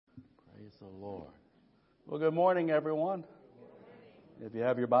the Lord. Well, good morning, everyone. If you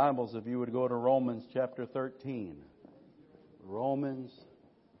have your Bibles, if you would go to Romans chapter 13. Romans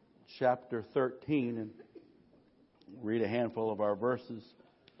chapter 13, and read a handful of our verses,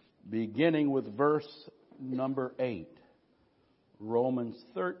 beginning with verse number 8. Romans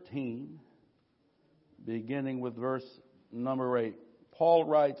 13, beginning with verse number 8. Paul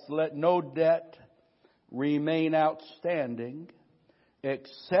writes, "Let no debt remain outstanding,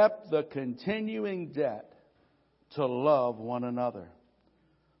 except the continuing debt to love one another.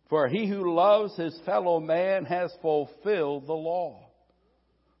 For he who loves his fellow man has fulfilled the law.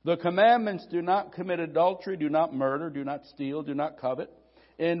 The commandments: do not commit adultery, do not murder, do not steal, do not covet,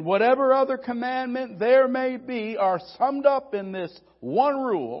 and whatever other commandment there may be are summed up in this one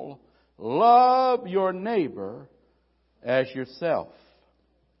rule: love your neighbor as yourself.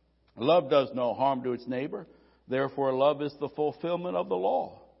 Love does no harm to its neighbor. Therefore, love is the fulfillment of the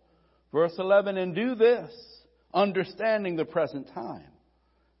law." Verse 11, "And do this, understanding the present time.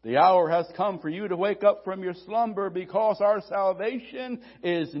 The hour has come for you to wake up from your slumber, because our salvation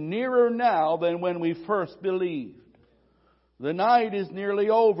is nearer now than when we first believed. The night is nearly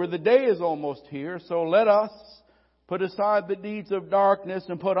over. The day is almost here. So let us put aside the deeds of darkness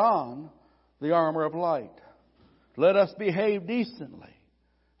and put on the armor of light. Let us behave decently,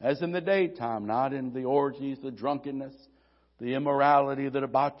 as in the daytime, not in the orgies, the drunkenness, the immorality, the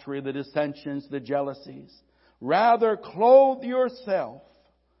debauchery, the dissensions, the jealousies. Rather, clothe yourself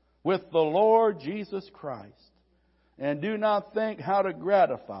with the Lord Jesus Christ, and do not think how to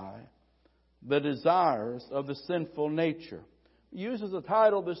gratify the desires of the sinful nature." He uses a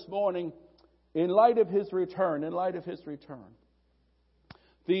title this morning, "In Light of His Return." In light of His return.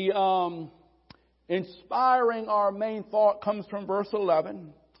 The inspiring our main thought comes from verse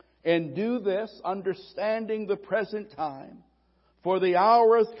 11. "And do this, understanding the present time. For the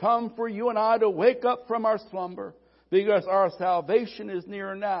hour has come for you and I to wake up from our slumber, because our salvation is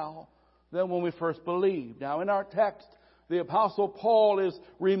nearer now than when we first believed." Now, in our text, the Apostle Paul is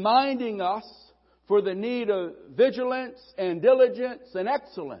reminding us for the need of vigilance and diligence and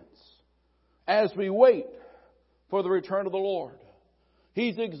excellence as we wait for the return of the Lord.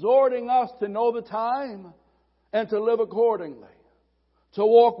 He's exhorting us to know the time and to live accordingly, to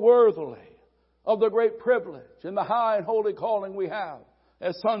walk worthily of the great privilege and the high and holy calling we have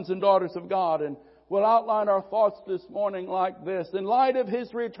as sons and daughters of God. And we'll outline our thoughts this morning like this. In light of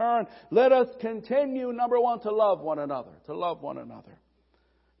His return, let us continue, number one, to love one another. To love one another.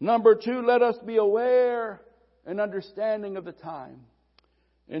 Number two, let us be aware and understanding of the time.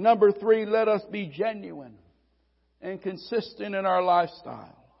 And number three, let us be genuine and consistent in our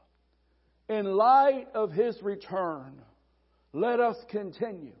lifestyle. In light of His return, let us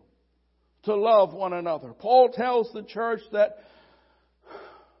continue to love one another. Paul tells the church that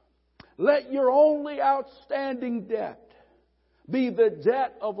let your only outstanding debt be the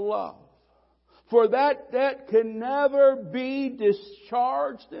debt of love. For that debt can never be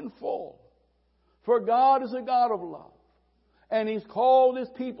discharged in full. For God is a God of love, and He's called His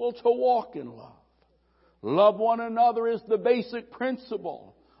people to walk in love. Love one another is the basic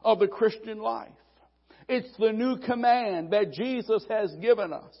principle of the Christian life. It's the new command that Jesus has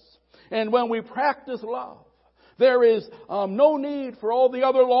given us. And when we practice love, there is no need for all the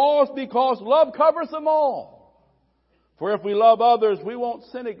other laws, because love covers them all. For if we love others, we won't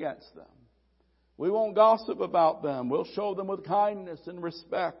sin against them. We won't gossip about them. We'll show them with kindness and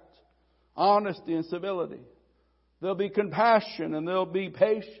respect, honesty and civility. There'll be compassion and there'll be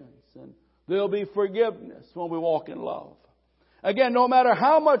patience and there'll be forgiveness when we walk in love. Again, no matter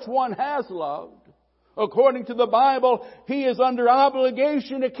how much one has loved, according to the Bible, he is under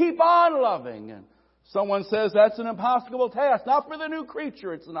obligation to keep on loving. And someone says that's an impossible task. Not for the new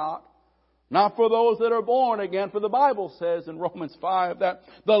creature, it's not. Not for those that are born again. For the Bible says in Romans 5 that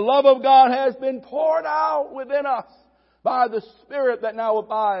the love of God has been poured out within us by the Spirit that now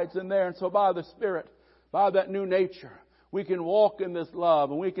abides in there. And so by the Spirit, by that new nature, we can walk in this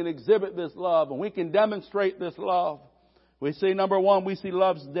love, and we can exhibit this love, and we can demonstrate this love. We see, number one, we see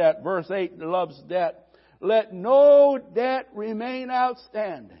love's debt. Verse 8, love's debt. "Let no debt remain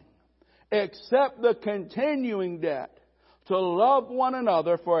outstanding, except the continuing debt to love one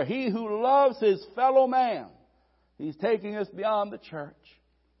another. For he who loves his fellow man," he's taking us beyond the church,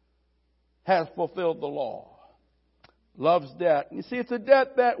 "has fulfilled the law." Love's debt. You see, it's a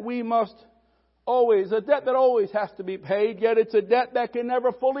debt that we must always, a debt that always has to be paid, yet it's a debt that can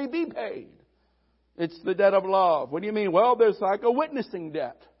never fully be paid. It's the debt of love. What do you mean? Well, there's like a witnessing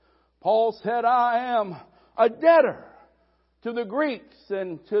debt. Paul said, "I am a debtor to the Greeks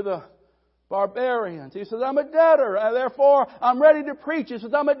and to the barbarians. He says, I'm a debtor, and therefore I'm ready to preach. He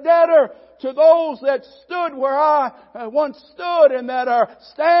says, I'm a debtor to those that stood where I once stood and that are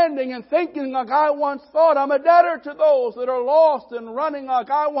standing and thinking like I once thought. I'm a debtor to those that are lost and running like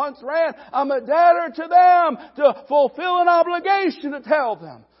I once ran. I'm a debtor to them to fulfill an obligation to tell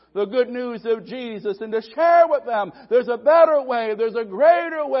them the good news of Jesus and to share with them there's a better way, there's a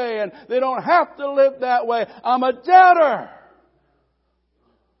greater way, and they don't have to live that way. I'm a debtor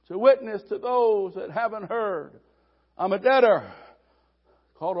to witness to those that haven't heard. I'm a debtor.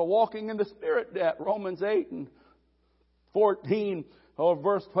 Called a walking in the Spirit debt. Romans 8 and 14 or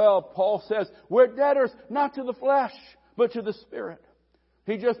verse 12, Paul says, we're debtors not to the flesh, but to the Spirit.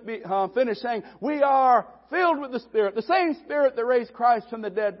 He just finished saying, we are filled with the Spirit. The same Spirit that raised Christ from the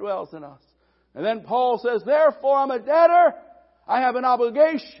dead dwells in us. And then Paul says, therefore I'm a debtor. I have an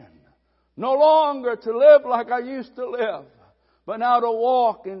obligation no longer to live like I used to live, but now to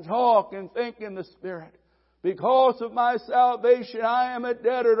walk and talk and think in the Spirit. Because of my salvation, I am a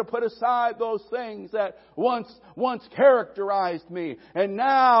debtor to put aside those things that once characterized me. And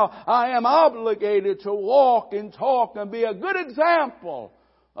now I am obligated to walk and talk and be a good example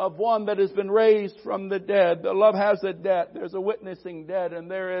of one that has been raised from the dead. The love has a debt. There's a witnessing debt,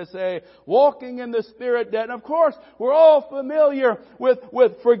 and there is a walking in the Spirit debt. And of course, we're all familiar with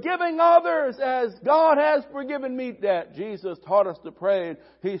forgiving others as God has forgiven me debt. Jesus taught us to pray, and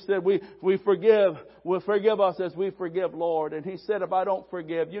He said, we forgive us as we forgive, Lord. And He said, if I don't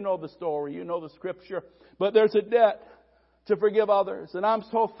forgive, you know the story, you know the Scripture, but there's a debt to forgive others. And I'm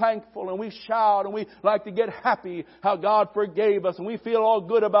so thankful, and we shout and we like to get happy how God forgave us, and we feel all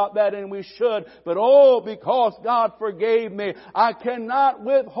good about that, and we should. But because God forgave me, I cannot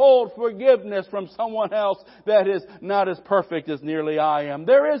withhold forgiveness from someone else that is not as perfect as nearly I am.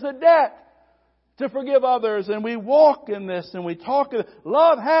 There is a debt to forgive others, and we walk in this and we talk.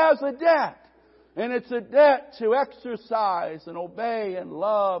 Love has a debt. And it's a debt to exercise and obey and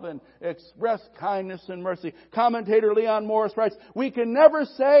love and express kindness and mercy. Commentator Leon Morris writes, we can never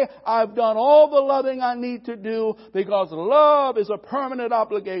say, I've done all the loving I need to do, because love is a permanent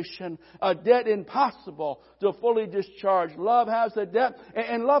obligation, a debt impossible to fully discharge. Love has a debt,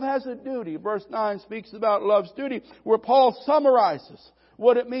 and love has a duty. Verse 9 speaks about love's duty, where Paul summarizes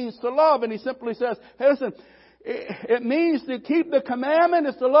what it means to love. And he simply says, hey, listen, it means to keep the commandment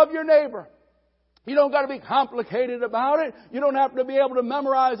is to love your neighbor. You don't got to be complicated about it. You don't have to be able to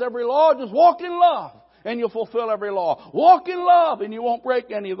memorize every law. Just walk in love and you'll fulfill every law. Walk in love and you won't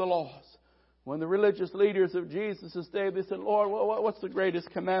break any of the laws. When the religious leaders of Jesus' day, they said, Lord, what's the greatest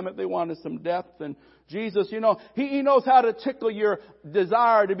commandment? They wanted some depth. And Jesus, He knows how to tickle your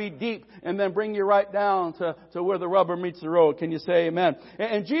desire to be deep and then bring you right down to where the rubber meets the road. Can you say amen?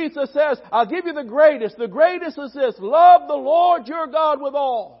 And Jesus says, I'll give you the greatest. The greatest is this: love the Lord your God with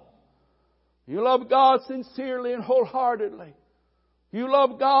all. You love God sincerely and wholeheartedly. You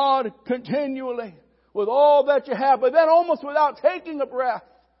love God continually with all that you have, but then almost without taking a breath.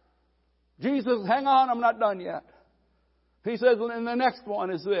 Jesus, hang on, I'm not done yet. He says, and the next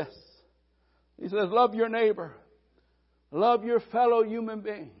one is this. He says, love your neighbor. Love your fellow human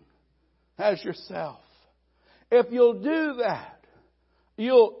being as yourself. If you'll do that,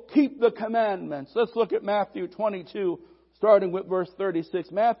 you'll keep the commandments. Let's look at Matthew 22, starting with verse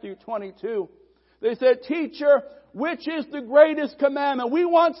 36. Matthew 22. They said, teacher, which is the greatest commandment? We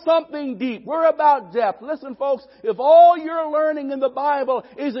want something deep. We're about depth. Listen, folks, if all you're learning in the Bible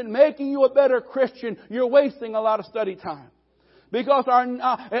isn't making you a better Christian, you're wasting a lot of study time. Because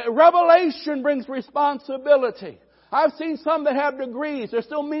our revelation brings responsibility. I've seen some that have degrees. They're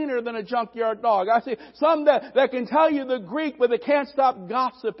still meaner than a junkyard dog. I see some that can tell you the Greek, but they can't stop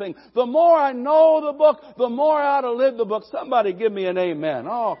gossiping. The more I know the book, the more I ought to live the book. Somebody give me an amen.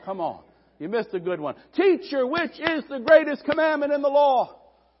 Oh, come on. You missed a good one. Teacher, which is the greatest commandment in the law?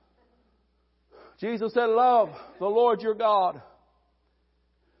 Jesus said, love the Lord your God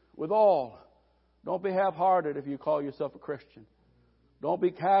with all. Don't be half-hearted if you call yourself a Christian. Don't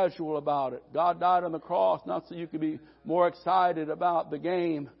be casual about it. God died on the cross not so you could be more excited about the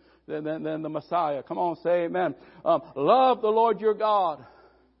game than the Messiah. Come on, say amen. Love the Lord your God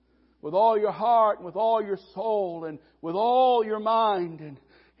with all your heart, and with all your soul, and with all your mind. And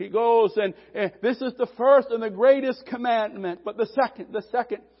he goes, and this is the first and the greatest commandment. But the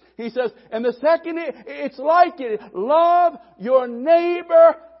second, he says, and the second, it's like it. Love your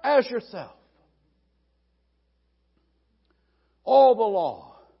neighbor as yourself. All the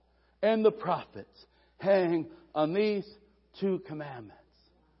law and the prophets hang on these two commandments.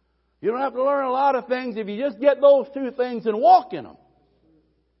 You don't have to learn a lot of things if you just get those two things and walk in them.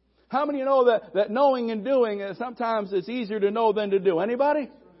 How many of you know that knowing and doing, sometimes it's easier to know than to do?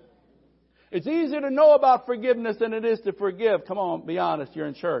 Anybody? It's easier to know about forgiveness than it is to forgive. Come on, be honest. You're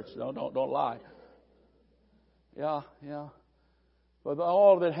in church. Don't lie. Yeah. But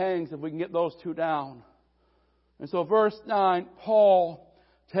all of it hangs if we can get those two down. And so verse 9, Paul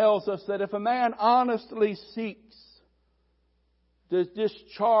tells us that if a man honestly seeks to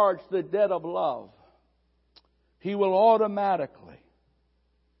discharge the debt of love, he will automatically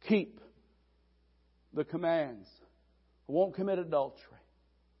keep the commands. Won't commit adultery.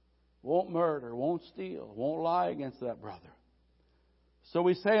 Won't murder. Won't steal. Won't lie against that brother. So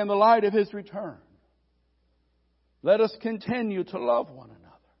we say, in the light of His return, let us continue to love one another.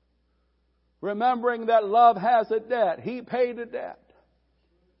 Remembering that love has a debt. He paid a debt.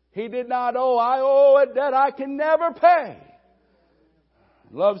 He did not owe. I owe a debt I can never pay.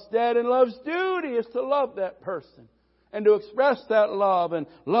 Love's debt and love's duty is to love that person and to express that love. And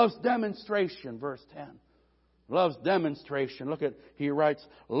love's demonstration, verse 10. Love's demonstration. Look at, he writes,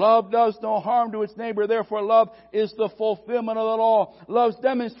 love does no harm to its neighbor. Therefore, love is the fulfillment of the law. Love's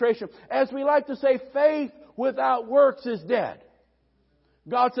demonstration. As we like to say, faith without works is dead.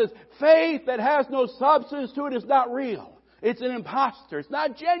 God says, faith that has no substance to it is not real. It's an imposter. It's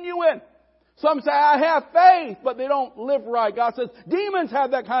not genuine. Some say, I have faith, but they don't live right. God says, demons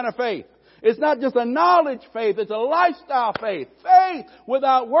have that kind of faith. It's not just a knowledge faith. It's a lifestyle faith. Faith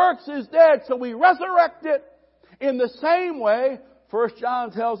without works is dead. So we resurrect it. In the same way, 1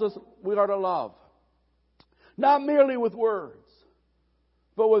 John tells us we are to love. Not merely with words,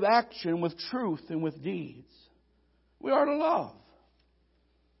 but with action, with truth, and with deeds. We are to love.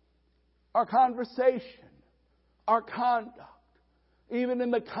 Our conversation, our conduct, even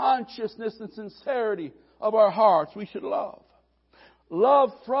in the consciousness and sincerity of our hearts, we should love.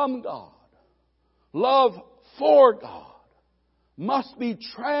 Love from God, love for God, must be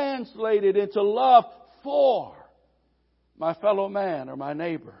translated into love for my fellow man or my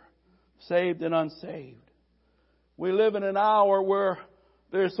neighbor, saved and unsaved. We live in an hour where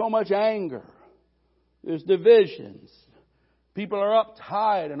there's so much anger. There's divisions. People are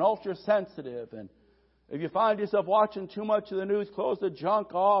uptight and ultra-sensitive. And if you find yourself watching too much of the news, close the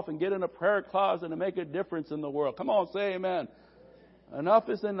junk off and get in a prayer closet and make a difference in the world. Come on, say amen. Enough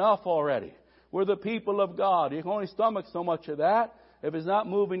is enough already. We're the people of God. You can only stomach so much of that. If it's not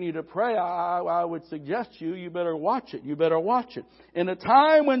moving you to pray, I would suggest you better watch it. You better watch it. In a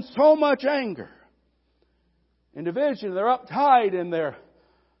time when so much anger and division, they're uptight and they're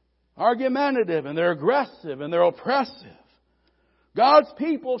argumentative and they're aggressive and they're oppressive. God's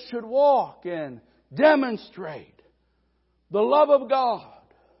people should walk and demonstrate the love of God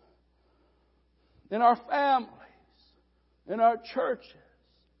in our families, in our churches,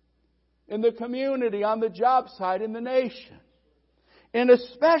 in the community, on the job site, in the nation. And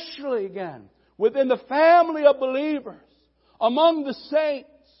especially, again, within the family of believers, among the saints,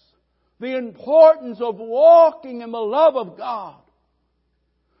 the importance of walking in the love of God.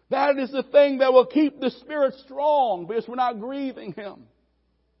 That is the thing that will keep the Spirit strong because we're not grieving Him.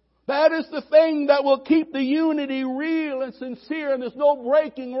 That is the thing that will keep the unity real and sincere and there's no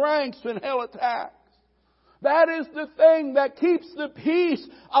breaking ranks when hell attacks. That is the thing that keeps the peace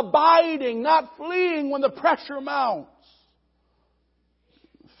abiding, not fleeing when the pressure mounts.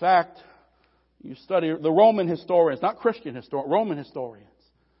 In fact, you study the Roman historians, not Christian historians, Roman historians.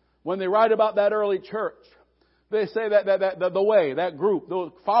 When they write about that early church, they say that the way, that group,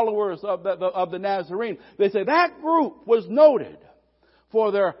 those followers of the Nazarene, they say that group was noted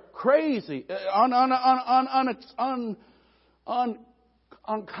for their crazy,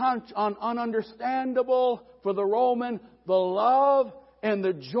 ununderstandable for the Roman, the love and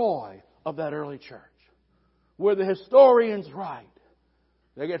the joy of that early church. Where the historians write,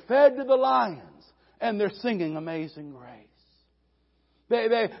 they get fed to the lions and they're singing Amazing Grace.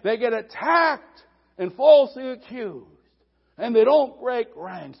 They get attacked and falsely accused. And they don't break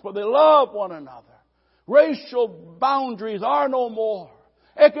ranks, but they love one another. Racial boundaries are no more.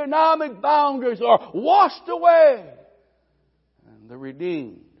 Economic boundaries are washed away. And the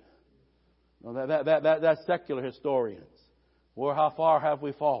redeemed. That's secular historians. How far have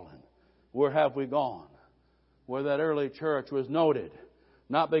we fallen? Where have we gone? Where that early church was noted.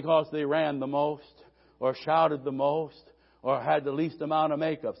 Not because they ran the most or shouted the most or had the least amount of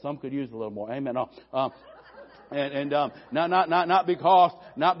makeup. Some could use a little more. Amen. No. Not because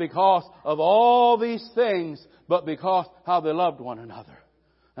of all these things, but because how they loved one another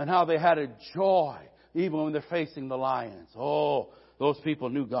and how they had a joy even when they're facing the lions. Oh, those people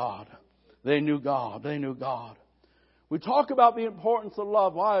knew God. They knew God. They knew God. We talk about the importance of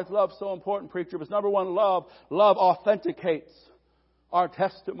love. Why is love so important, preacher? Because number one, love authenticates our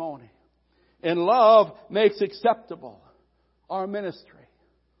testimony. And love makes acceptable our ministry.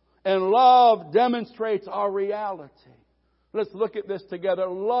 And love demonstrates our reality. Let's look at this together.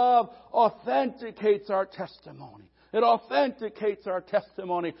 Love authenticates our testimony. It authenticates our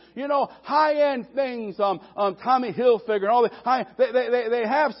testimony. You know, high-end things, Tommy Hilfiger and all they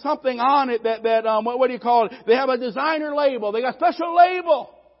have something on it that what do you call it? They have a designer label. They got a special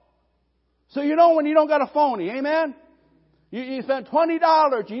label. So you know when you don't got a phony. Amen? You spent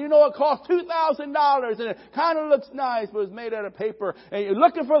 $20 and you know it costs $2,000 and it kind of looks nice but it's made out of paper and you're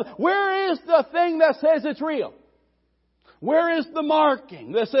looking for, where is the thing that says it's real? Where is the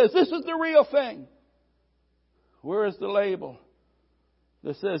marking that says this is the real thing? Where is the label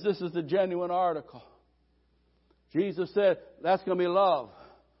that says this is the genuine article? Jesus said that's going to be love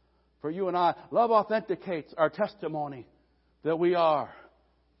for you and I. Love authenticates our testimony that we are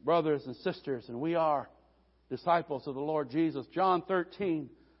brothers and sisters and we are disciples of the Lord Jesus. John 13,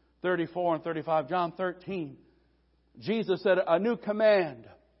 34 and 35. John 13. Jesus said, a new command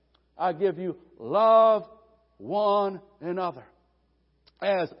I give you, love one another.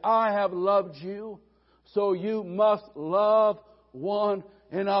 As I have loved you, so you must love one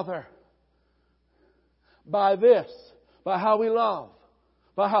another. By this, by how we love,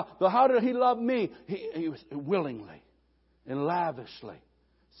 by how did He love me? He was willingly and lavishly,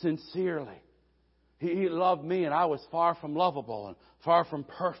 sincerely. He loved me and I was far from lovable and far from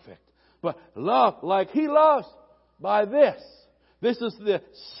perfect. But love like He loves, by this. This is the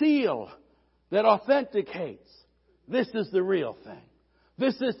seal that authenticates. This is the real thing.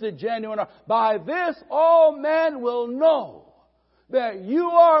 This is the genuine. By this all men will know that you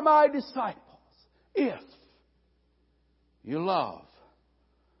are my disciples if you love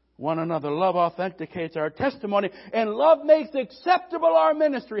one another. Love authenticates our testimony and love makes acceptable our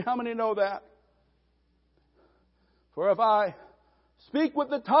ministry. How many know that? For if I speak with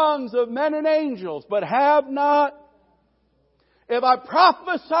the tongues of men and angels, but have not, if I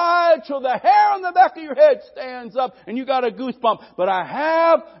prophesy till the hair on the back of your head stands up and you got a goosebump, but I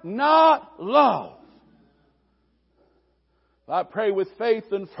have not love. If I pray with faith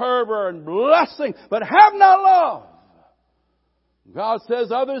and fervor and blessing, but have not love. God says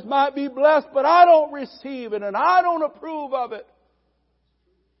others might be blessed, but I don't receive it and I don't approve of it.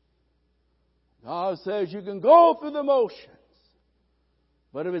 God says you can go through the motions,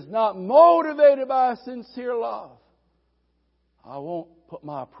 but if it's not motivated by a sincere love, I won't put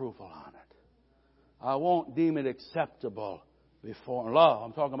my approval on it. I won't deem it acceptable before love.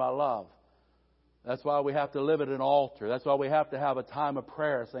 I'm talking about love. That's why we have to live at an altar. That's why we have to have a time of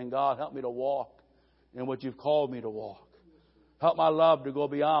prayer saying, God, help me to walk in what you've called me to walk. Help my love to go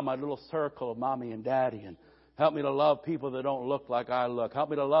beyond my little circle of mommy and daddy, and help me to love people that don't look like I look.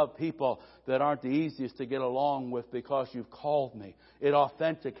 Help me to love people that aren't the easiest to get along with because you've called me. It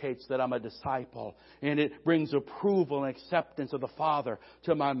authenticates that I'm a disciple. And it brings approval and acceptance of the Father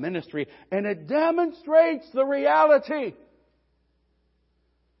to my ministry. And it demonstrates the reality.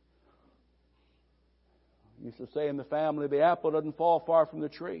 I used to say in the family, the apple doesn't fall far from the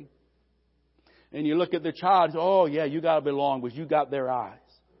tree. And you look at the child, oh yeah, you got to belong because you got their eyes.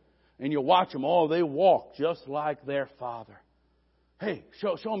 And you watch them, oh, they walk just like their father. Hey,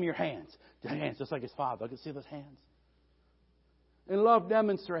 show them your hands. The hands just like his father. I can see those hands. And love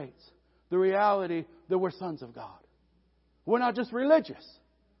demonstrates the reality that we're sons of God. We're not just religious.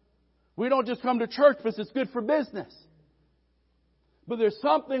 We don't just come to church because it's good for business. But there's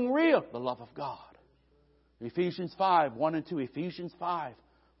something real, the love of God. Ephesians 5, 1 and 2. Ephesians 5,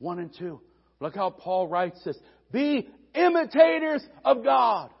 1 and 2. Look how Paul writes this. Be imitators of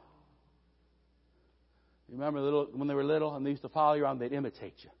God. You remember when they were little and they used to follow you around, they'd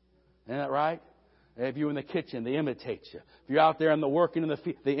imitate you. Isn't that right? If you're in the kitchen, they imitate you. If you're out there in the working in the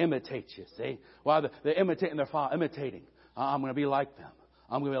field, they imitate you. See? Why? They're imitating their father, imitating. I'm going to be like them.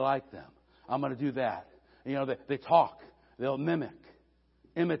 I'm going to be like them. I'm going to do that. You know, they talk. They'll mimic.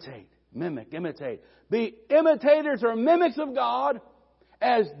 Imitate. Mimic. Imitate. Be imitators or mimics of God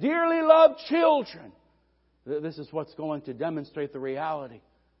as dearly loved children. This is what's going to demonstrate the reality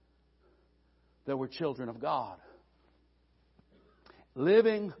that we're children of God.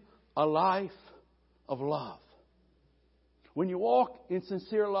 Living a life of love. When you walk in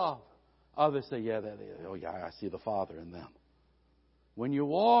sincere love, others say, yeah, I see the Father in them. When you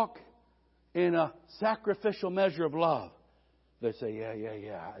walk in a sacrificial measure of love, they say,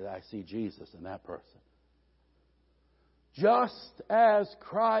 yeah, I see Jesus in that person. Just as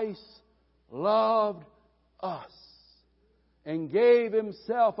Christ loved us and gave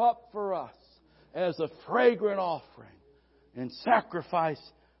Himself up for us as a fragrant offering and sacrifice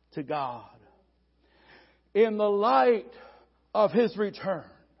to God. In the light of His return,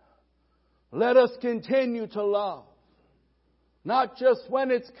 let us continue to love Not just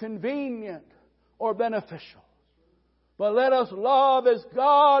when it's convenient or beneficial. But let us love as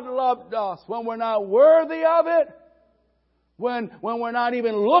God loved us when we're not worthy of it, when we're not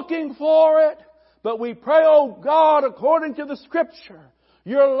even looking for it. But we pray, oh God, according to the Scripture,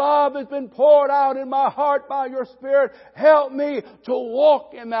 your love has been poured out in my heart by your Spirit. Help me to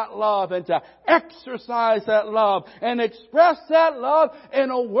walk in that love and to exercise that love and express that love in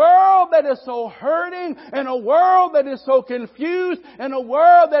a world that is so hurting, in a world that is so confused, in a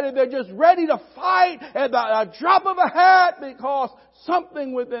world that they're just ready to fight at a drop of a hat because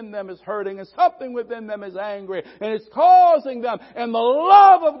something within them is hurting and something within them is angry and it's causing them. And the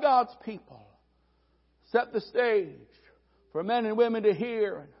love of God's people set the stage for men and women to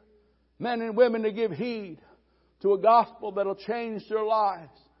hear, and men and women to give heed to a gospel that'll change their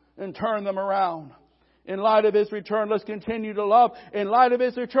lives and turn them around. In light of His return, let's continue to love. In light of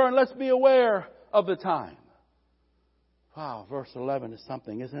His return, let's be aware of the time. Wow, verse 11 is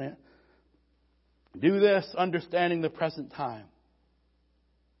something, isn't it? Do this, understanding the present time.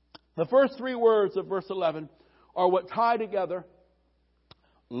 The first three words of verse 11 are what tie together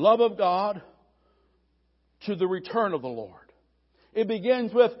love of God to the return of the Lord. It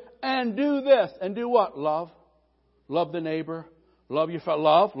begins with, and do this. And do what? Love. Love the neighbor. Love your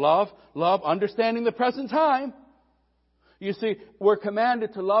fellow. Love. Understanding the present time. You see, we're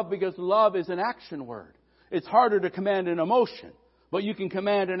commanded to love because love is an action word. It's harder to command an emotion, but you can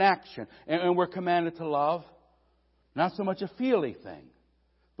command an action. And we're commanded to love. Not so much a feely thing,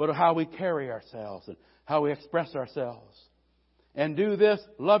 but how we carry ourselves and how we express ourselves. And do this.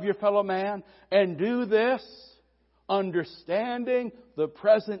 Love your fellow man. And do this. Understanding the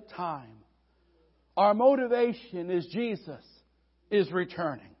present time. Our motivation is Jesus is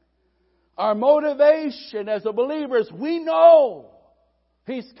returning. Our motivation as a believer is we know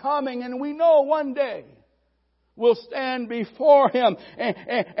He's coming and we know one day we'll stand before Him.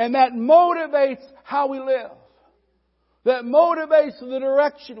 And that motivates how we live. That motivates the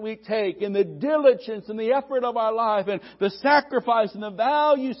direction we take and the diligence and the effort of our life and the sacrifice and the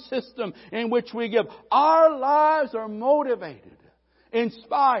value system in which we give. Our lives are motivated,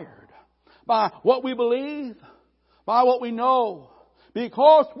 inspired by what we believe, by what we know,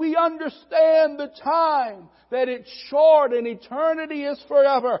 because we understand the time, that it's short and eternity is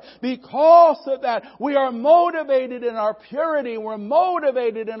forever. Because of that, we are motivated in our purity, we're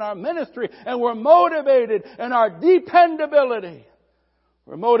motivated in our ministry, and we're motivated in our dependability.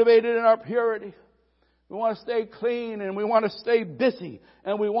 We're motivated in our purity. We want to stay clean and we want to stay busy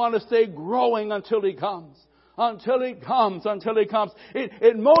and we want to stay growing until He comes. Until He comes.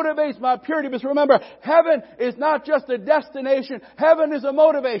 It motivates my purity. Because remember, heaven is not just a destination. Heaven is a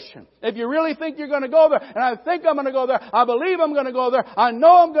motivation. If you really think you're going to go there, and I think I'm going to go there, I believe I'm going to go there, I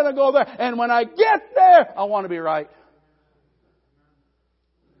know I'm going to go there, and when I get there, I want to be right.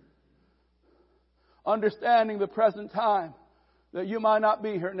 Understanding the present time, that you might not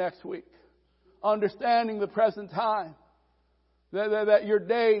be here next week. Understanding the present time, that your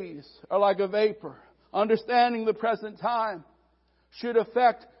days are like a vapor. Understanding the present time should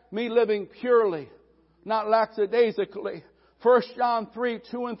affect me living purely, not lackadaisically. 1 John 3,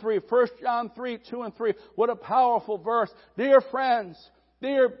 2 and 3. 1 John 3, 2 and 3. What a powerful verse. Dear friends,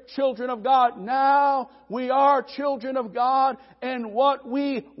 dear children of God, now we are children of God, and what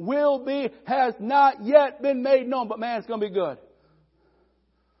we will be has not yet been made known. But man, it's going to be good.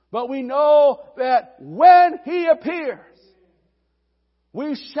 But we know that when He appears,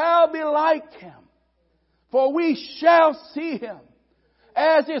 we shall be like Him. For we shall see Him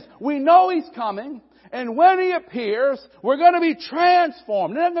as is. We know He's coming. And when He appears, we're going to be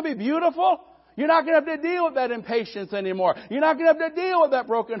transformed. Isn't that going to be beautiful? You're not going to have to deal with that impatience anymore. You're not going to have to deal with that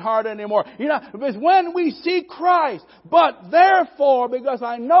broken heart anymore. Because when we see Christ, but therefore, because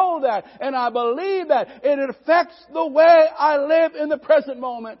I know that and I believe that, it affects the way I live in the present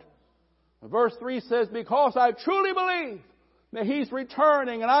moment. Verse 3 says, because I truly believe that He's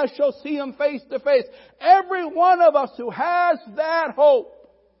returning and I shall see Him face to face. Every one of us who has that hope,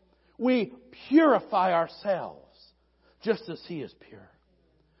 we purify ourselves just as He is pure.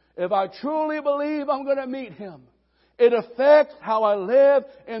 If I truly believe I'm going to meet Him, it affects how I live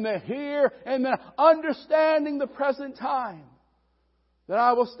in the here and the understanding the present time. That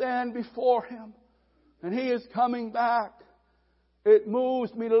I will stand before Him and He is coming back. It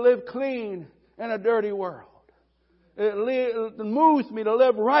moves me to live clean in a dirty world. It moves me to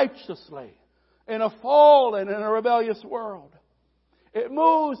live righteously in a fallen and a rebellious world. It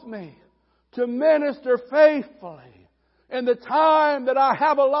moves me to minister faithfully in the time that I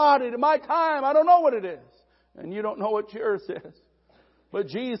have allotted. In my time, I don't know what it is. And you don't know what yours is. But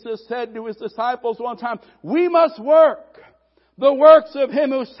Jesus said to His disciples one time, we must work the works of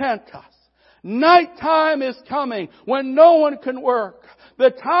Him who sent us. Nighttime is coming when no one can work. The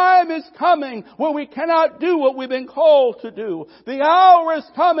time is coming when we cannot do what we've been called to do. The hour is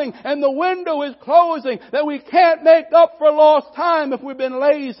coming and the window is closing that we can't make up for lost time if we've been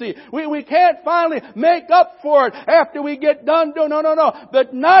lazy. We can't finally make up for it after we get done doing. No. The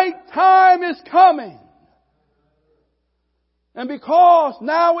nighttime is coming. And because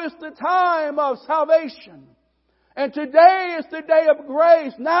now is the time of salvation, and today is the day of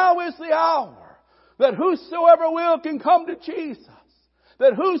grace, now is the hour that whosoever will can come to Jesus.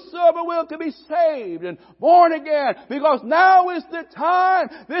 That whosoever will can be saved and born again. Because now is the time.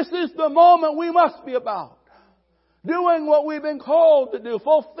 This is the moment we must be about. Doing what we've been called to do.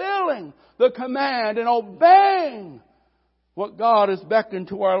 Fulfilling the command and obeying what God has beckoned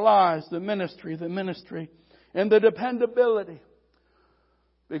to our lives. The ministry and the dependability.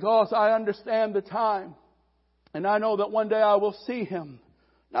 Because I understand the time. And I know that one day I will see Him.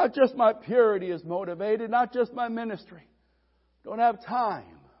 Not just my purity is motivated. Not just my ministry. Don't have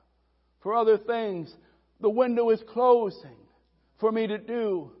time for other things. The window is closing for me to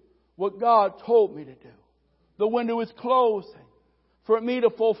do what God told me to do. The window is closing for me to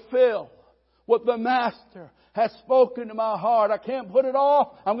fulfill what the Master has spoken to my heart. I can't put it off.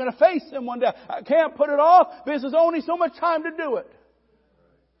 I'm going to face Him one day. I can't put it off because there's only so much time to do it.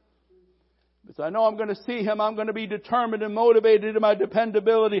 Because I know I'm going to see Him. I'm going to be determined and motivated in my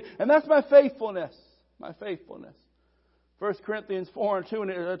dependability. And that's my faithfulness. My faithfulness. 1 Corinthians 4:2, and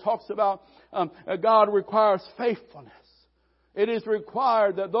it talks about God requires faithfulness. It is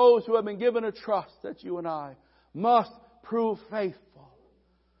required that those who have been given a trust, that you and I, must prove faithful.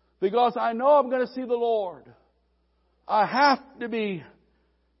 Because I know I'm going to see the Lord. I have to be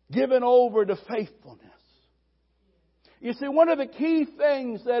given over to faithfulness. You see, one of the key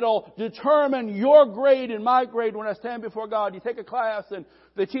things that'll determine your grade and my grade when I stand before God, you take a class and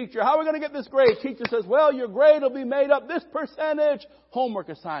the teacher, how are we going to get this grade? Teacher says, well, your grade will be made up this percentage homework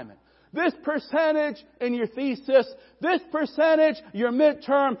assignment. This percentage in your thesis. This percentage your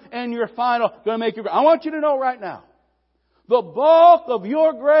midterm and your final. Going to make your grade. I want you to know right now. The bulk of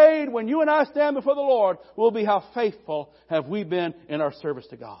your grade when you and I stand before the Lord will be how faithful have we been in our service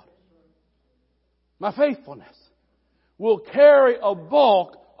to God. My faithfulness will carry a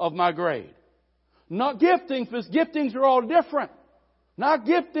bulk of my grade. Not giftings, because giftings are all different. Not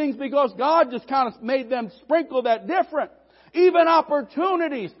giftings because God just kind of made them sprinkle that different. Even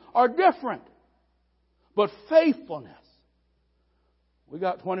opportunities are different. But faithfulness. We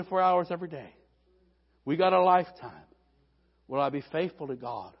got 24 hours every day. We got a lifetime. Will I be faithful to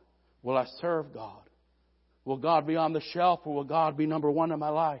God? Will I serve God? Will God be on the shelf or will God be number one in my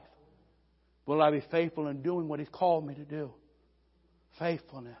life? Will I be faithful in doing what He's called me to do?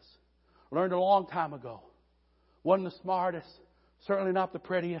 Faithfulness. Learned a long time ago. Wasn't the smartest. Certainly not the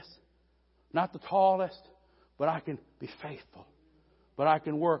prettiest. Not the tallest. But I can be faithful. But I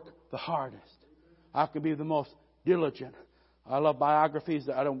can work the hardest. I can be the most diligent. I love biographies.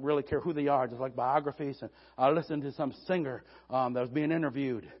 I don't really care who they are. I just like biographies. And I listened to some singer that was being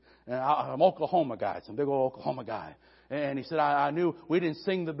interviewed. And I'm an Oklahoma guy. Some big old Oklahoma guy. And he said, I knew we didn't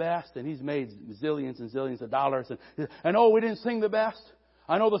sing the best. And he's made zillions and zillions of dollars. And we didn't sing the best.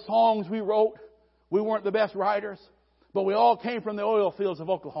 I know the songs we wrote. We weren't the best writers. But we all came from the oil fields of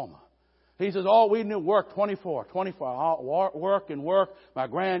Oklahoma. He says, all we knew, work 24. Work and work. My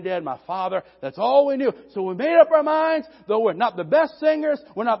granddad, my father. That's all we knew. So we made up our minds, though we're not the best singers.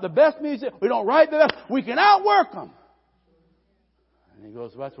 We're not the best musicians. We don't write the best. We can outwork them. And he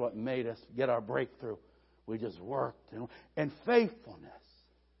goes, that's what made us get our breakthrough. We just worked. And faithfulness.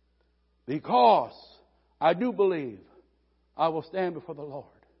 Because I do believe I will stand before the Lord.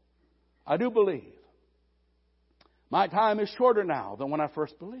 I do believe. My time is shorter now than when I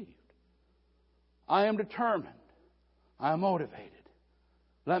first believed. I am determined. I am motivated.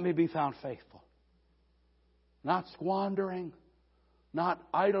 Let me be found faithful. Not squandering. Not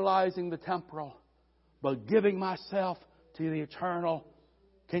idolizing the temporal. But giving myself to the eternal.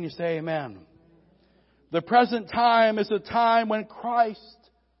 Can you say amen? The present time is a time when Christ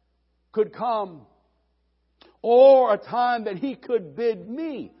could come. Or a time that He could bid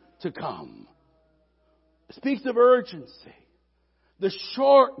me to come. It speaks of urgency. The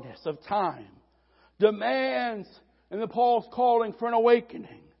shortness of time demands, and Paul's calling for an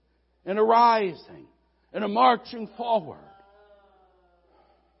awakening, and a rising, and a marching forward.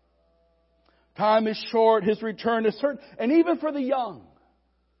 Time is short, His return is certain. And even for the young,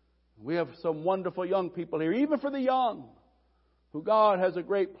 we have some wonderful young people here, even for the young, who God has a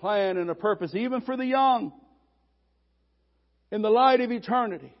great plan and a purpose, even for the young, in the light of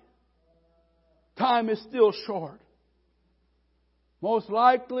eternity, time is still short. Most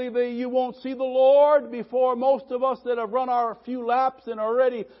likely you won't see the Lord before most of us that have run our few laps and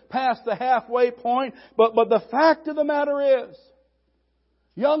already past the halfway point. But the fact of the matter is,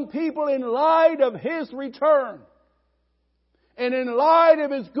 young people, in light of His return, and in light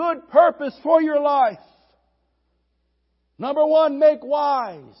of His good purpose for your life, number one, make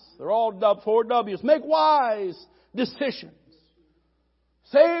wise. They're all 4 W's. Make wise decisions.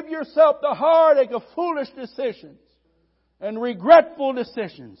 Save yourself the heartache of foolish decisions and regretful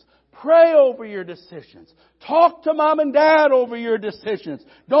decisions. Pray over your decisions. Talk to mom and dad over your decisions.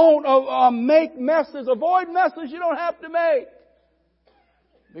 Don't make messes. Avoid messes you don't have to make.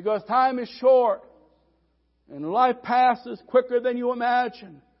 Because time is short. And life passes quicker than you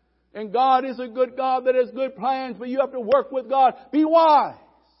imagine. And God is a good God that has good plans, but you have to work with God. Be wise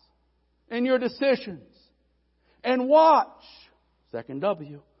in your decisions. And watch. Second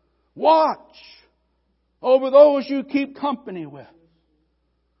W. Watch over those you keep company with.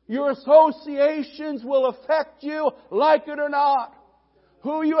 Your associations will affect you, like it or not.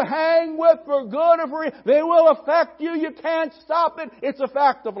 Who you hang with, for good or for evil, they will affect you. You can't stop it. It's a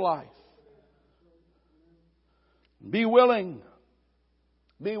fact of life. Be willing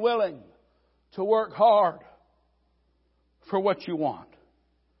to work hard for what you want.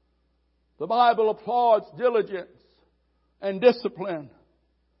 The Bible applauds diligence and discipline,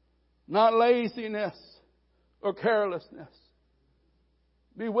 not laziness or carelessness.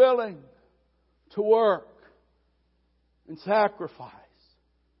 Be willing to work and sacrifice,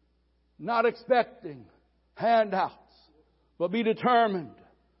 not expecting handouts, but be determined.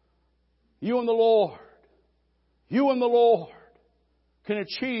 You and the Lord can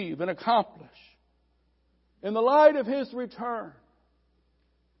achieve and accomplish. In the light of His return,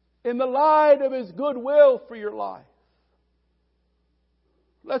 in the light of His goodwill for your life,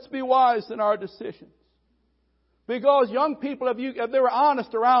 let's be wise in our decisions. Because young people, if they were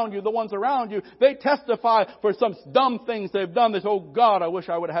honest around you, the ones around you, they testify for some dumb things they've done. They say, oh God, I wish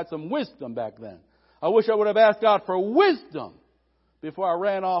I would have had some wisdom back then. I wish I would have asked God for wisdom before I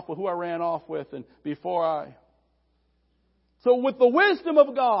ran off with who I ran off with and before I... So with the wisdom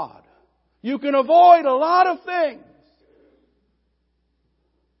of God, you can avoid a lot of things.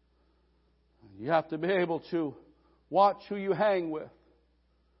 You have to be able to watch who you hang with.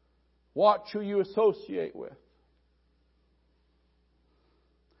 Watch who you associate with.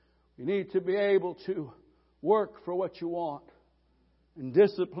 You need to be able to work for what you want and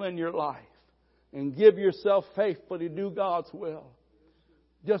discipline your life and give yourself faithfully to do God's will.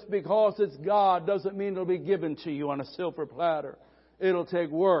 Just because it's God doesn't mean it'll be given to you on a silver platter. It'll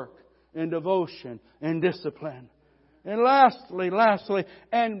take work and devotion and discipline. And lastly,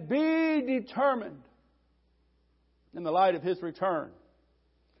 and be determined in the light of His return.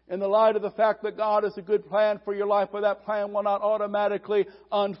 In the light of the fact that God has a good plan for your life, but that plan will not automatically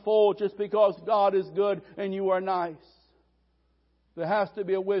unfold just because God is good and you are nice. There has to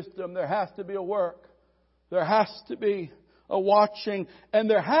be a wisdom. There has to be a work. There has to be a watching. And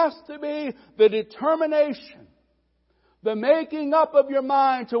there has to be the determination, the making up of your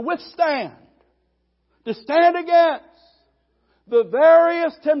mind to withstand, to stand against the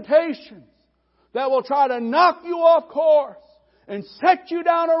various temptations that will try to knock you off course and set you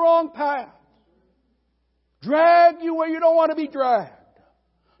down a wrong path. Drag you where you don't want to be dragged.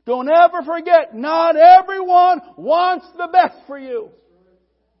 Don't ever forget, not everyone wants the best for you.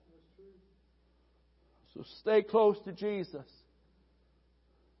 So stay close to Jesus.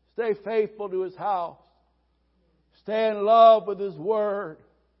 Stay faithful to His house. Stay in love with His Word.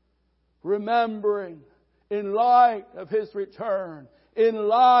 Remembering, in light of His return, in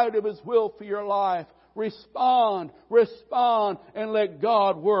light of His will for your life, respond, and let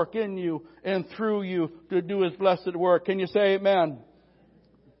God work in you and through you to do His blessed work. Can you say amen?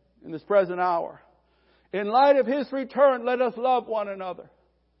 In this present hour. In light of His return, let us love one another.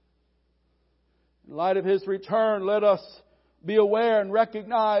 In light of His return, let us be aware and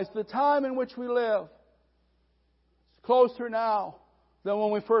recognize the time in which we live. It's closer now than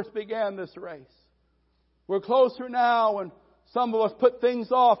when we first began this race. We're closer now when some of us put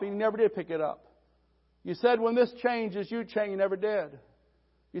things off and you never did pick it up. You said when this changes, you change. You never did.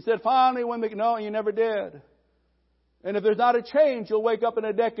 You said finally when no, you never did. And if there's not a change, you'll wake up in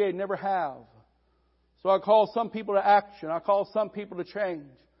a decade, never have. So I call some people to action. I call some people to change.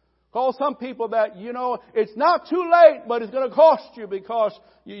 Call some people that, it's not too late, but it's going to cost you because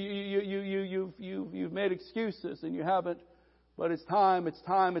you've made excuses and you haven't. But it's time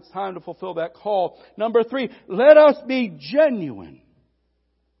to fulfill that call. Number 3, let us be genuine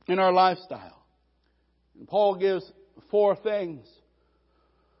in our lifestyle. And Paul gives 4 things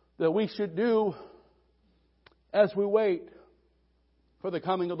that we should do as we wait for the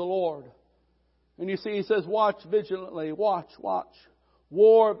coming of the Lord. And you see, he says, watch vigilantly, watch.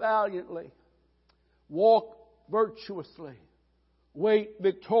 War valiantly. Walk virtuously. Wait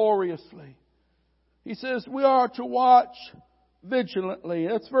victoriously. He says we are to watch vigilantly.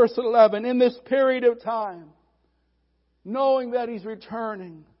 That's verse 11. In this period of time, knowing that He's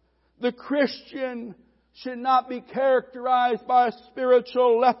returning, the Christian should not be characterized by a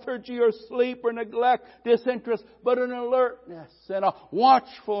spiritual lethargy or sleep or neglect, disinterest, but an alertness and a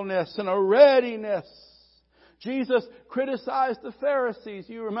watchfulness and a readiness. Jesus criticized the Pharisees.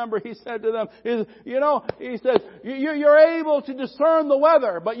 You remember He said to them, He says, you're able to discern the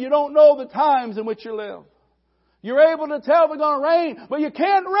weather, but you don't know the times in which you live. You're able to tell if it's going to rain, but you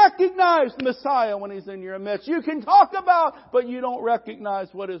can't recognize the Messiah when He's in your midst. You can talk about, but you don't recognize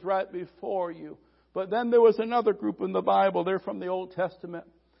what is right before you. But then there was another group in the Bible. They're from the Old Testament.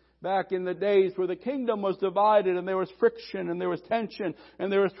 Back in the days where the kingdom was divided and there was friction and there was tension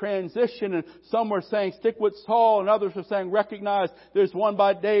and there was transition, and some were saying stick with Saul and others were saying recognize there's one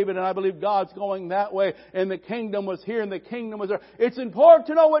by David and I believe God's going that way, and the kingdom was here and the kingdom was there. It's important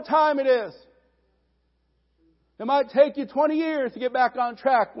to know what time it is. It might take you 20 years to get back on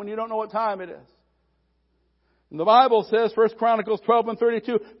track when you don't know what time it is. And the Bible says, 1 Chronicles 12 and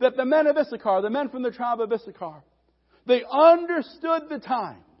 32, that the men of Issachar, the men from the tribe of Issachar, they understood the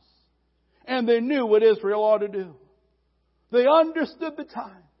times and they knew what Israel ought to do. They understood the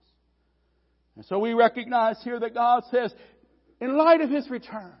times. And so we recognize here that God says, in light of His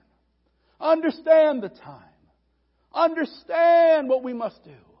return, understand the time. Understand what we must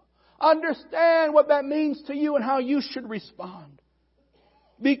do. Understand what that means to you and how you should respond.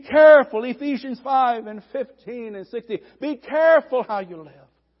 Be careful, Ephesians 5 and 15 and 16. Be careful how you live.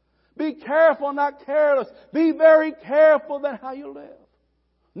 Be careful, not careless. Be very careful then how you live.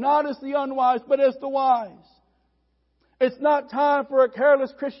 Not as the unwise, but as the wise. It's not time for a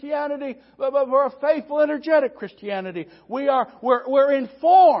careless Christianity, but for a faithful, energetic Christianity. We're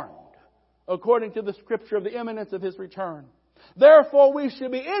informed, according to the Scripture, of the imminence of His return. Therefore, we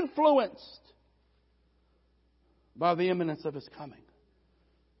should be influenced by the imminence of His coming.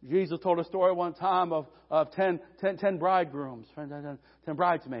 Jesus told a story one time of 10 bridegrooms, 10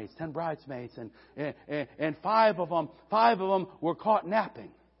 bridesmaids, and five of them were caught napping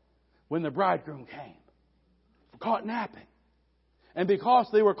when the bridegroom came. Caught napping. And because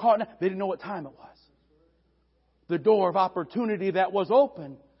they were caught napping, they didn't know what time it was. The door of opportunity that was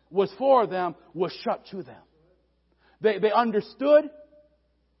open was for them, was shut to them. They understood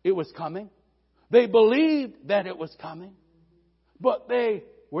it was coming. They believed that it was coming. But they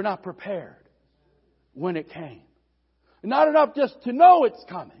were not prepared when it came. Not enough just to know it's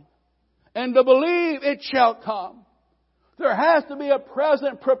coming and to believe it shall come. There has to be a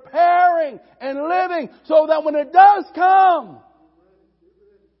present preparing and living so that when it does come,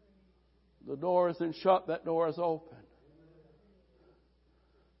 the door isn't shut, that door is open.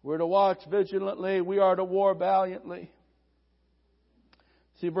 We're to watch vigilantly. We are to war valiantly.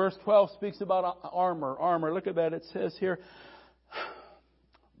 See, verse 12 speaks about armor. Armor. Look at that. It says here,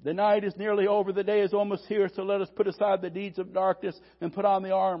 the night is nearly over. The day is almost here. So let us put aside the deeds of darkness and put on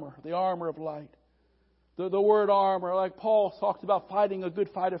the armor of light. The word armor, like Paul talks about fighting a good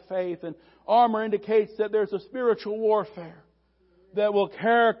fight of faith. And armor indicates that there's a spiritual warfare that will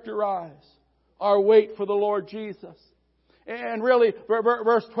characterize our wait for the Lord Jesus. And really,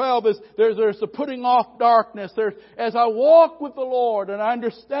 verse 12 is there's the putting off darkness. As I walk with the Lord and I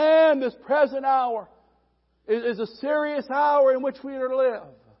understand this present hour is a serious hour in which we are to live.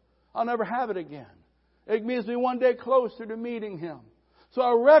 I'll never have it again. It means me one day closer to meeting Him. So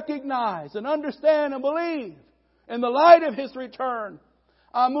I recognize and understand and believe in the light of His return.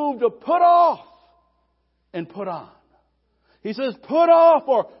 I move to put off and put on. He says put off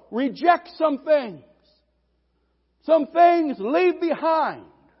or reject some things. Some things leave behind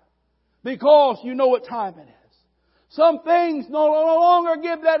because you know what time it is. Some things no longer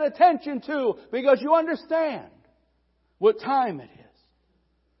give that attention to because you understand what time it is.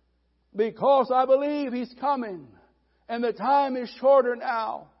 Because I believe He's coming and the time is shorter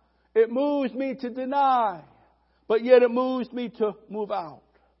now. It moves me to deny, but yet it moves me to move out.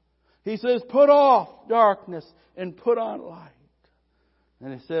 He says, put off darkness and put on light.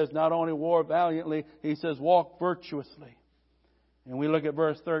 And it says, not only war valiantly, He says, walk virtuously. And we look at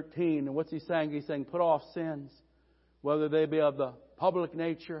verse 13, and what's He saying? He's saying, put off sins, whether they be of the public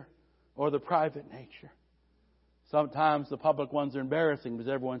nature or the private nature. Sometimes the public ones are embarrassing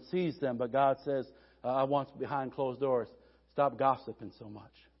because everyone sees them, but God says, I want behind closed doors. Stop gossiping so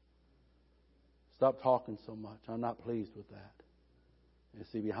much. Stop talking so much. I'm not pleased with that. You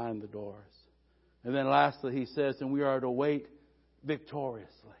see, behind the doors. And then lastly, He says, and we are to wait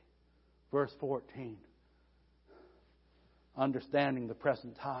victoriously. Verse 14. Understanding the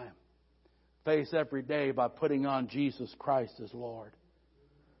present time. Face every day by putting on Jesus Christ as Lord.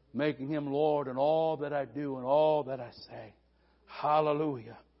 Making Him Lord in all that I do and all that I say.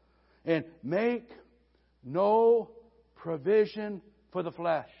 Hallelujah. And make no provision for the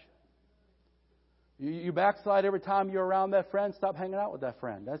flesh. You backslide every time you're around that friend, stop hanging out with that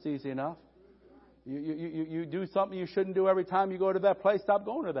friend. That's easy enough. You do something you shouldn't do every time you go to that place, stop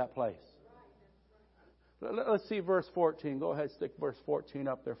going to that place. Let's see verse 14. Go ahead, stick verse 14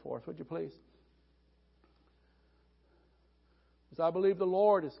 up there for us, would you please? Because I believe the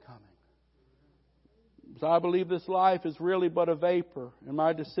Lord is coming. Because I believe this life is really but a vapor, and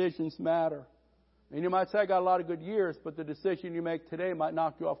my decisions matter. And you might say, I got a lot of good years, but the decision you make today might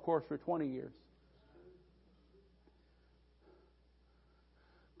knock you off course for 20 years.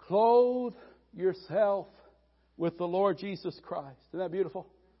 Clothe yourself with the Lord Jesus Christ. Isn't that beautiful?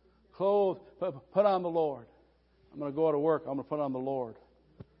 Clothe, put on the Lord. I'm going to go to work. I'm going to put on the Lord.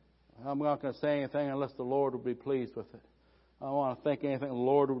 I'm not going to say anything unless the Lord will be pleased with it. I don't want to think anything. The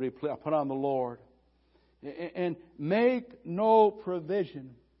Lord will be pleased. I put on the Lord. And make no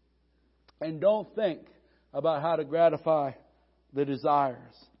provision. And don't think about how to gratify the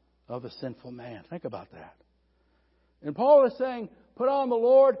desires of a sinful man. Think about that. And Paul is saying, put on the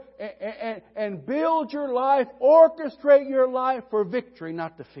Lord and build your life, orchestrate your life for victory,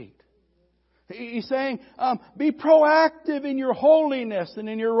 not defeat. He's saying, be proactive in your holiness and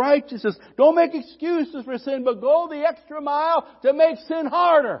in your righteousness. Don't make excuses for sin, but go the extra mile to make sin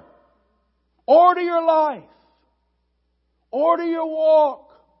harder. Order your life. Order your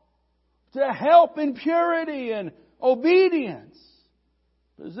walk to help in purity and obedience.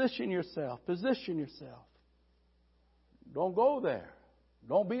 Position yourself. Position yourself. Don't go there.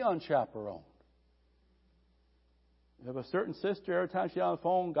 Don't be unchaperoned. You have a certain sister, every time she's on the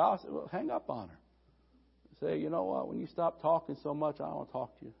phone, gossip, well, hang up on her. Say, you know what, when you stop talking so much, I don't want to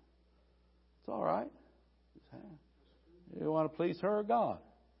talk to you. It's all right. You want to please her or God.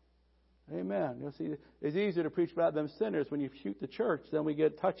 Amen. You'll see, it's easier to preach about them sinners when you shoot the church, then we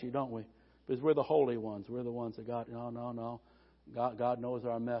get touchy, don't we? Because we're the holy ones. We're the ones that God, no. God knows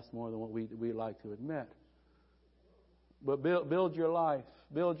our mess more than what we like to admit. But build your life.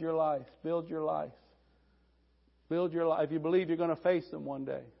 Build your life. Build your life. Build your life. If you believe you're going to face them one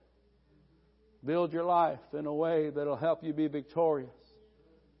day, build your life in a way that will help you be victorious.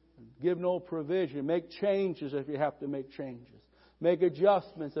 Give no provision. Make changes if you have to make changes. Make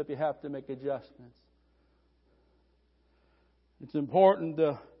adjustments if you have to make adjustments. It's important.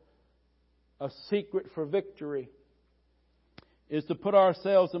 A secret for victory is to put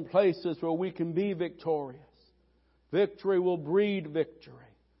ourselves in places where we can be victorious. Victory will breed victory.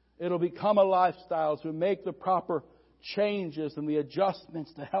 It'll become a lifestyle as we make the proper changes and the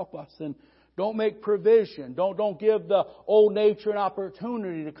adjustments to help us. And don't make provision. Don't give the old nature an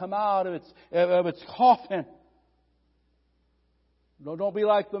opportunity to come out of its coffin. Don't be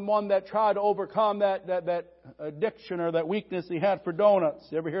like the one that tried to overcome that addiction or that weakness he had for donuts.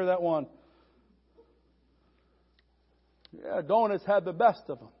 You ever hear that one? Yeah, donuts had the best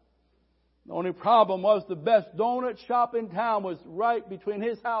of them. The only problem was the best donut shop in town was right between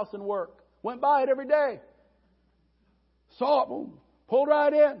his house and work. Went by it every day. Saw it, boom, pulled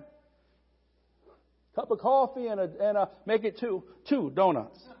right in. Cup of coffee and make it two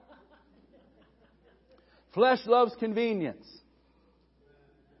donuts. Flesh loves convenience.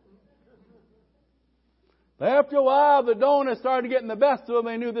 But after a while, the donuts started getting the best of them.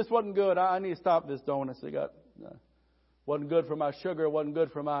 They knew this wasn't good. I need to stop this donuts. Wasn't good for my sugar. Wasn't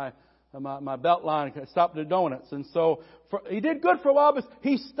good for my belt line. Stopped the donuts. And so he did good for a while, but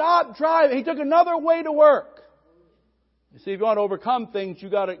he stopped driving. He took another way to work. You see, if you want to overcome things, you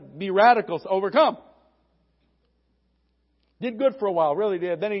got to be radical to overcome. Did good for a while, really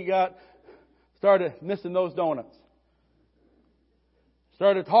did. Then he started missing those donuts.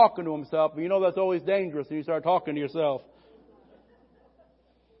 Started talking to himself. You know that's always dangerous when you start talking to yourself.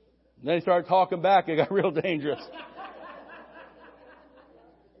 And then he started talking back. It got real dangerous.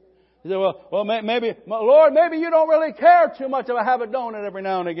 He said, well, maybe, Lord, maybe you don't really care too much if I have a donut every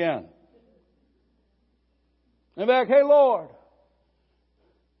now and again. In fact, hey, Lord,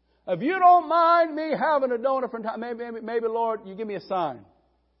 if you don't mind me having a donut from time, maybe, Lord, you give me a sign.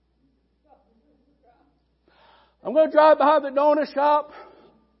 I'm going to drive behind the donut shop.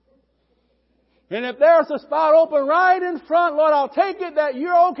 And if there's a spot open right in front, Lord, I'll take it that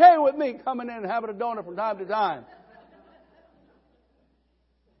you're okay with me coming in and having a donut from time to time.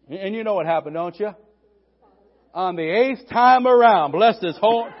 And you know what happened, don't you? On the 8th time around, bless his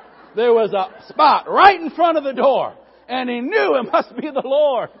whole, there was a spot right in front of the door. And he knew it must be the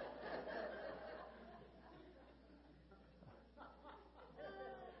Lord.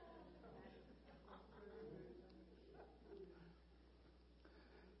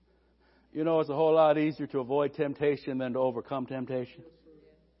 You know, it's a whole lot easier to avoid temptation than to overcome temptation.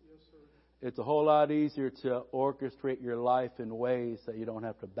 It's a whole lot easier to orchestrate your life in ways that you don't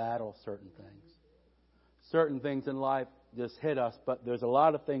have to battle certain things. Certain things in life just hit us, but there's a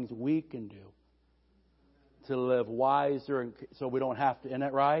lot of things we can do to live wiser and so we don't have to. Isn't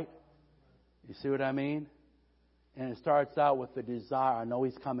that right? You see what I mean? And it starts out with the desire. I know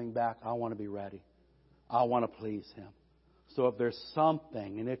He's coming back. I want to be ready. I want to please Him. So if there's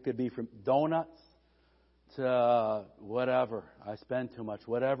something, and it could be from donuts to whatever, I spend too much,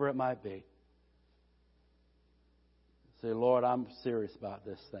 whatever it might be. Say, Lord, I'm serious about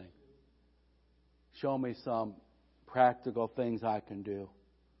this thing. Show me some practical things I can do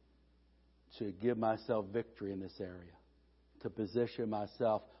to give myself victory in this area, to position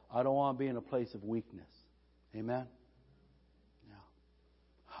myself. I don't want to be in a place of weakness. Amen? Yeah.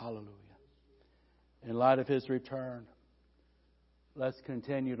 Hallelujah. In light of His return, let's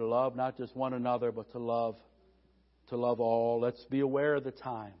continue to love not just one another, but to love all. Let's be aware of the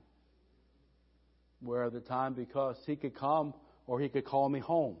time. Aware of the time, because He could come or He could call me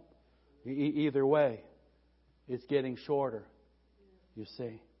home. Either way, it's getting shorter, you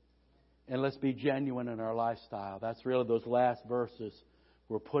see. And let's be genuine in our lifestyle. That's really those last verses.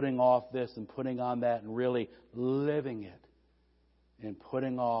 We're putting off this and putting on that and really living it. And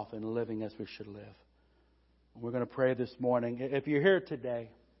putting off and living as we should live. We're going to pray this morning. If you're here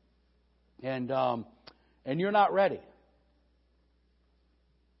today and you're not ready,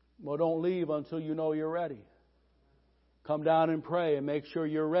 well, don't leave until you know you're ready. Come down and pray and make sure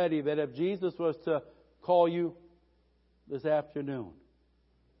you're ready, that if Jesus was to call you this afternoon,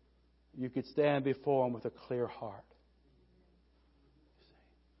 you could stand before Him with a clear heart.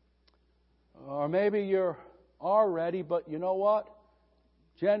 Or maybe you are ready, but you know what?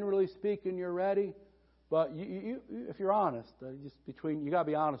 Generally speaking, you're ready. But you, if you're honest, you got to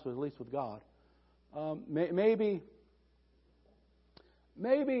be honest at least with God. Maybe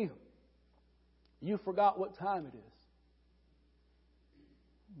you forgot what time it is.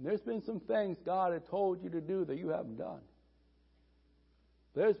 There's been some things God had told you to do that you haven't done.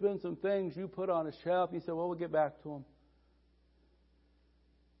 There's been some things you put on a shelf. You said, well, we'll get back to them.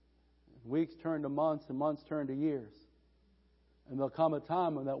 Weeks turn to months and months turn to years. And there'll come a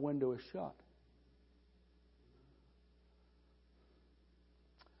time when that window is shut.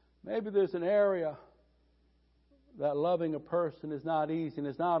 Maybe there's an area that loving a person is not easy, and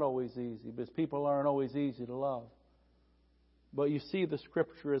it's not always easy, because people aren't always easy to love. But you see, the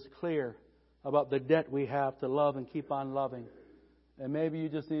Scripture is clear about the debt we have to love and keep on loving. And maybe you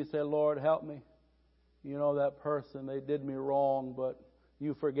just need to say, Lord, help me. You know, that person, they did me wrong, but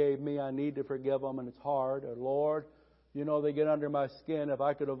You forgave me. I need to forgive them, and it's hard. Or, Lord, you know, they get under my skin. If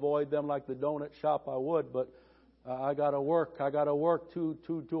I could avoid them like the donut shop, I would, but I got to work. I got to work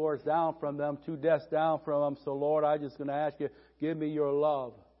two doors down from them, 2 desks down from them. So, Lord, I'm just going to ask You, give me Your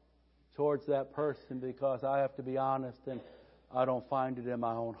love towards that person, because I have to be honest, and I don't find it in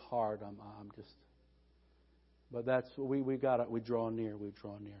my own heart. But that's we draw near.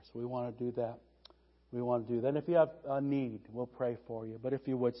 So we want to do that. We want to do that. And if you have a need, we'll pray for you. But if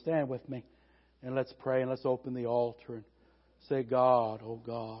you would, stand with me and let's pray, and let's open the altar and say, God, oh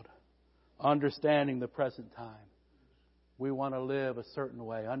God, understanding the present time. We want to live a certain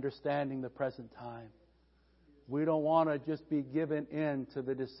way, understanding the present time. We don't want to just be given in to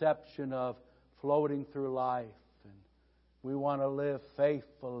the deception of floating through life. And we want to live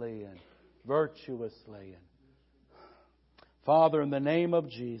faithfully and virtuously. And Father, in the name of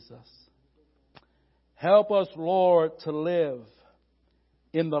Jesus, help us, Lord, to live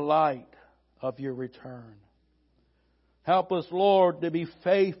in the light of Your return. Help us, Lord, to be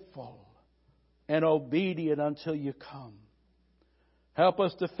faithful and obedient until You come. Help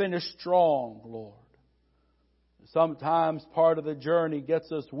us to finish strong, Lord. Sometimes part of the journey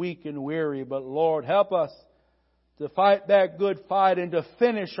gets us weak and weary, but Lord, help us to fight that good fight and to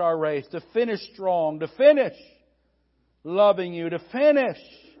finish our race, to finish strong, to finish loving You, to finish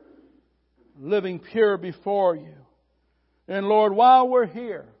living pure before You. And Lord, while we're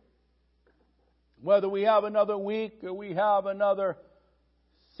here, whether we have another week or we have another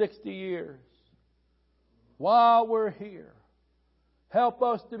 60 years, while we're here, help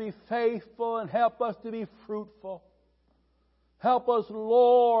us to be faithful and help us to be fruitful. Help us,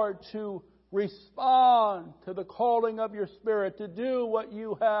 Lord, to respond to the calling of Your Spirit, to do what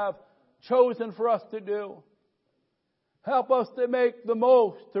You have chosen for us to do. Help us to make the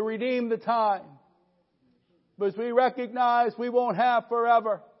most, to redeem the time. But we recognize we won't have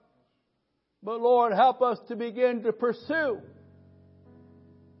forever. But Lord, help us to begin to pursue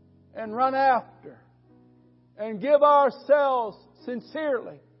and run after and give ourselves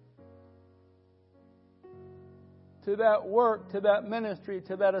sincerely to that work, to that ministry,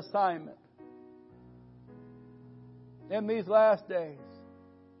 to that assignment. In these last days,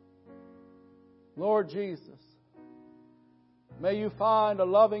 Lord Jesus, may you find a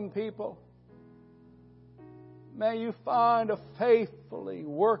loving people. May you find a faithfully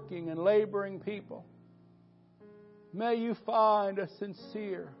working and laboring people. May you find a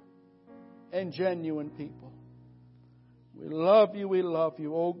sincere and genuine people. We love you, we love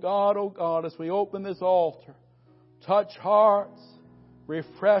you. Oh God, as we open this altar, touch hearts,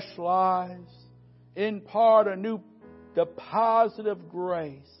 refresh lives, impart a new deposit of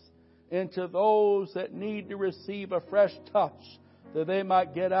grace into those that need to receive a fresh touch, that they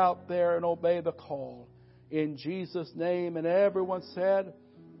might get out there and obey the call. In Jesus' name. And everyone said,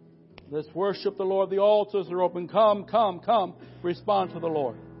 let's worship the Lord. The altars are open. Come, come, come. Respond to the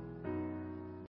Lord.